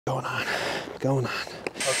Going on, going on.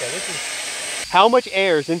 Okay, this is how much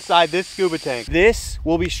air is inside this scuba tank. This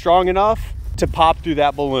will be strong enough to pop through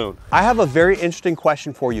that balloon. I have a very interesting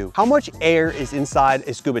question for you. How much air is inside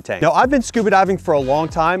a scuba tank? Now, I've been scuba diving for a long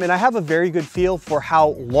time and I have a very good feel for how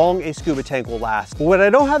long a scuba tank will last. But what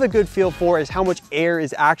I don't have a good feel for is how much air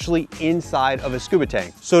is actually inside of a scuba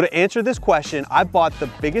tank. So to answer this question, I bought the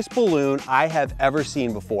biggest balloon I have ever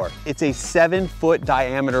seen before. It's a 7-foot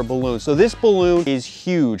diameter balloon. So this balloon is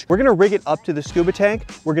huge. We're gonna rig it up to the scuba tank.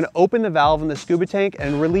 We're gonna open the valve in the scuba tank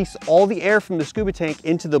and release all the air from the scuba tank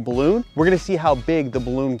into the balloon. We're gonna see how big the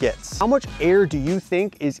balloon gets. How much air do you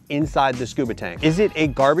think is inside the scuba tank? Is it a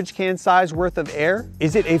garbage can size worth of air?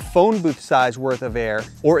 Is it a phone booth size worth of air?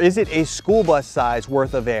 Or is it a school bus size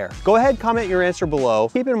worth of air? Go ahead, comment your answer below.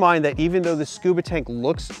 Keep in mind that even though the scuba tank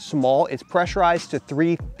looks small, it's pressurized to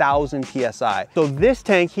 3,000 PSI. So this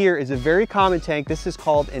tank here is a very common tank. This is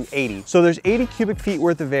called an 80. So there's 80 cubic feet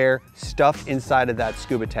worth of air stuffed inside of that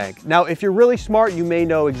scuba tank. Now, if you're really smart, you may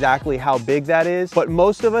know exactly how big that is, but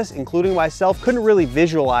most of us, including myself, couldn't really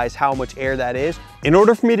visualize how much air that is. In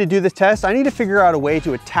order for me to do this test, I need to figure out a way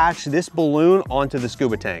to attach this balloon onto the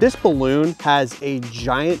scuba tank. This balloon has a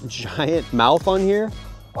giant mouth on here.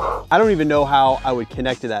 I don't even know how I would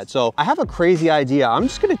connect to that. So I have a crazy idea. I'm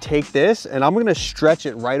just gonna take this and I'm gonna stretch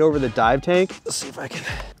it right over the dive tank. Let's see if I can.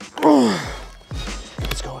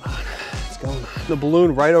 What's going on? The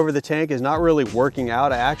balloon right over the tank is not really working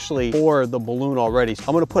out. I actually tore the balloon already. So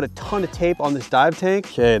I'm gonna put a ton of tape on this dive tank.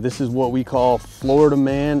 Okay, this is what we call Florida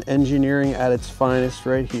man engineering at its finest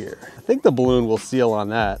right here. I think the balloon will seal on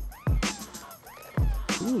that.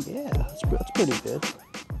 Ooh, yeah, that's pretty good.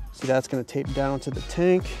 See, that's gonna tape down to the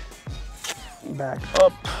tank. Back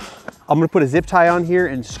up. I'm gonna put a zip tie on here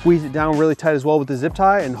and squeeze it down really tight as well with the zip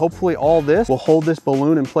tie, and hopefully all this will hold this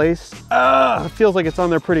balloon in place. It feels like it's on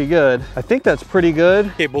there pretty good. I think that's pretty good.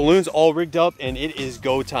 Okay, balloon's all rigged up and it is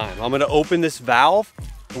go time. I'm gonna open this valve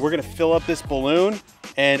and we're gonna fill up this balloon,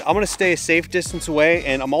 and I'm gonna stay a safe distance away,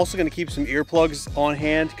 and I'm also gonna keep some earplugs on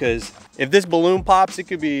hand because if this balloon pops, it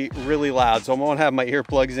could be really loud. So I'm gonna have my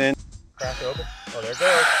earplugs in. Crack it open. Oh, there it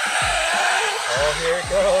goes. Oh, here it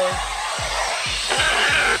goes.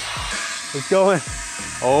 It's going.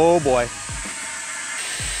 Oh boy.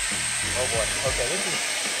 Oh boy. Okay, this is.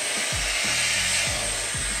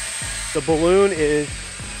 The balloon is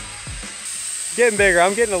getting bigger.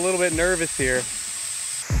 I'm getting a little bit nervous here.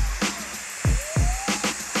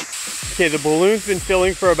 Okay, the balloon's been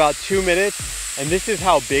filling for about 2 minutes, and this is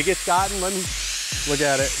how big it's gotten. Let me look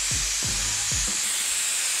at it.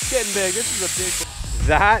 It's getting big. This is a big.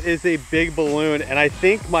 That is a big balloon, and I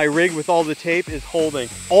think my rig with all the tape is holding.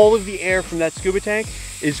 All of the air from that scuba tank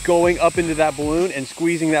is going up into that balloon and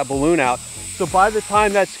squeezing that balloon out. So by the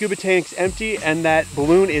time that scuba tank's empty and that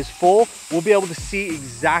balloon is full, we'll be able to see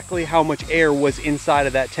exactly how much air was inside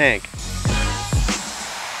of that tank.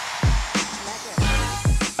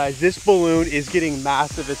 Guys, this balloon is getting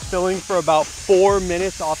massive. It's filling for about 4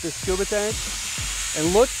 minutes off this scuba tank.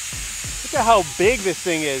 And look at how big this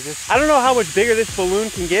thing is. I don't know how much bigger this balloon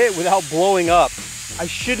can get without blowing up. I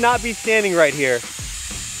should not be standing right here.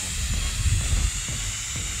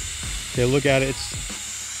 Okay, look at it.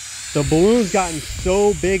 The balloon's gotten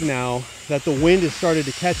so big now that the wind has started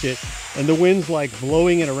to catch it, and the wind's like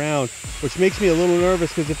blowing it around, which makes me a little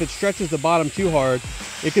nervous because if it stretches the bottom too hard,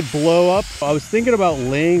 it could blow up. I was thinking about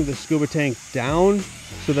laying the scuba tank down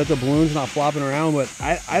so that the balloon's not flopping around, but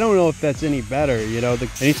I don't know if that's any better. You know,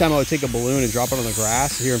 anytime I would take a balloon and drop it on the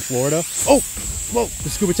grass here in Florida. Oh, whoa, the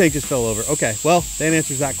scuba tank just fell over. Okay, well, that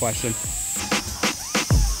answers that question.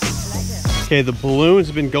 Okay, the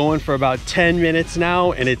balloon's been going for about 10 minutes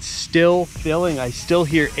now, and it's still filling. I still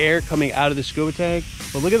hear air coming out of the scuba tank.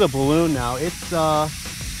 But look at the balloon now. It's,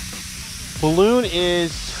 balloon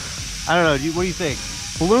is, I don't know, what do you think?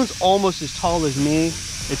 Balloon's almost as tall as me.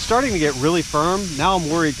 It's starting to get really firm. Now I'm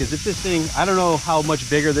worried because if this thing, I don't know how much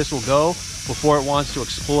bigger this will go before it wants to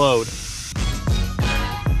explode.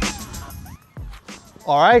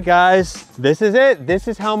 All right, guys, this is it. This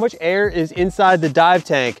is how much air is inside the dive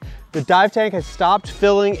tank. The dive tank has stopped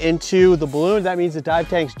filling into the balloon. That means the dive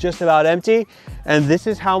tank's just about empty. And this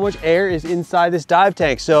is how much air is inside this dive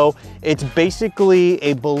tank. So it's basically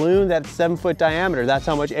a balloon that's 7-foot diameter. That's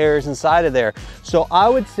how much air is inside of there. So I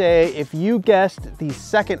would say if you guessed the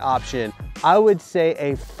second option, I would say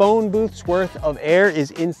a phone booth's worth of air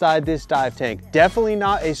is inside this dive tank. Definitely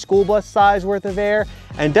not a school bus size worth of air,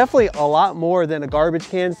 and definitely a lot more than a garbage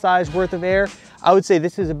can size worth of air. I would say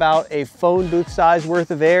this is about a phone booth size worth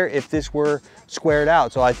of air if this were squared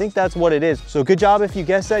out. So I think that's what it is. So good job if you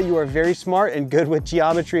guessed that. You are very smart and good with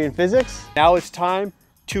geometry and physics. Now it's time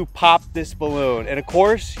to pop this balloon. And of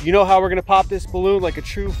course, you know how we're gonna pop this balloon like a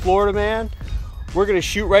true Florida man? We're gonna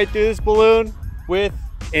shoot right through this balloon with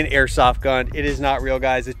an airsoft gun. It is not real,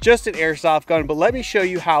 guys. It's just an airsoft gun, but let me show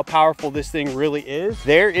you how powerful this thing really is.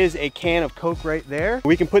 There is a can of Coke right there.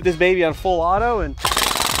 We can put this baby on full auto and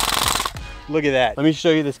look at that. Let me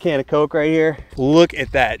show you this can of Coke right here. Look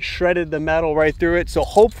at that, shredded the metal right through it. So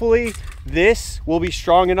hopefully this will be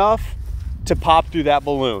strong enough to pop through that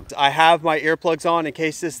balloon. I have my earplugs on in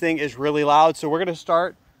case this thing is really loud. So we're gonna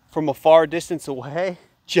start from a far distance away,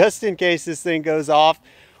 just in case this thing goes off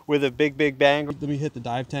with a big, big bang. Let me hit the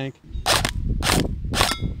dive tank.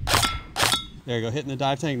 There you go, hitting the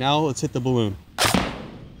dive tank. Now let's hit the balloon.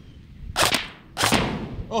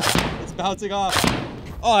 Oh, it's bouncing off.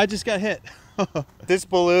 Oh, I just got hit. This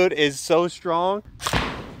balloon is so strong.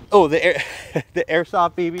 Oh, the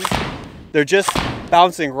airsoft BBs, they're just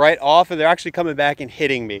bouncing right off and they're actually coming back and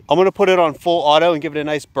hitting me. I'm gonna put it on full auto and give it a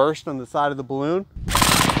nice burst on the side of the balloon.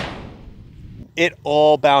 It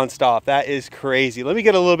all bounced off. That is crazy. Let me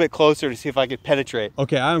get a little bit closer to see if I can penetrate.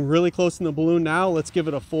 Okay, I'm really close in the balloon now. Let's give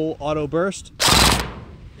it a full auto burst.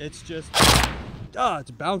 It's just,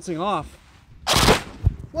 it's bouncing off.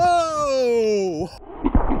 Whoa!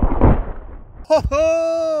 Ho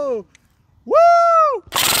ho! Woo!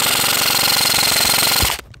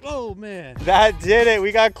 Oh man, that did it.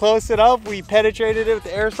 We got close enough. We penetrated it with the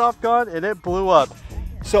airsoft gun and it blew up.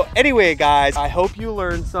 So anyway, guys, I hope you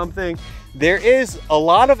learned something. There is a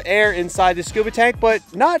lot of air inside the scuba tank, but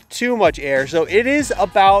not too much air. So it is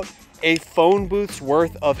about a phone booth's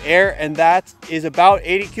worth of air, and that is about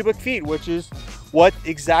 80 cubic feet, which is what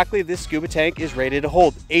exactly this scuba tank is rated to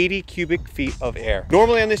hold, 80 cubic feet of air.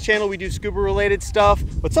 Normally on this channel, we do scuba related stuff,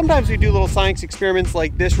 but sometimes we do little science experiments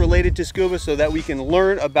like this related to scuba so that we can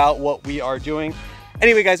learn about what we are doing.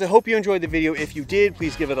 Anyway, guys, I hope you enjoyed the video. If you did,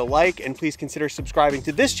 please give it a like and please consider subscribing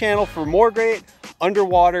to this channel for more great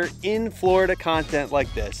underwater in Florida content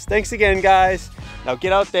like this. Thanks again, guys. Now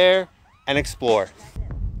get out there and explore.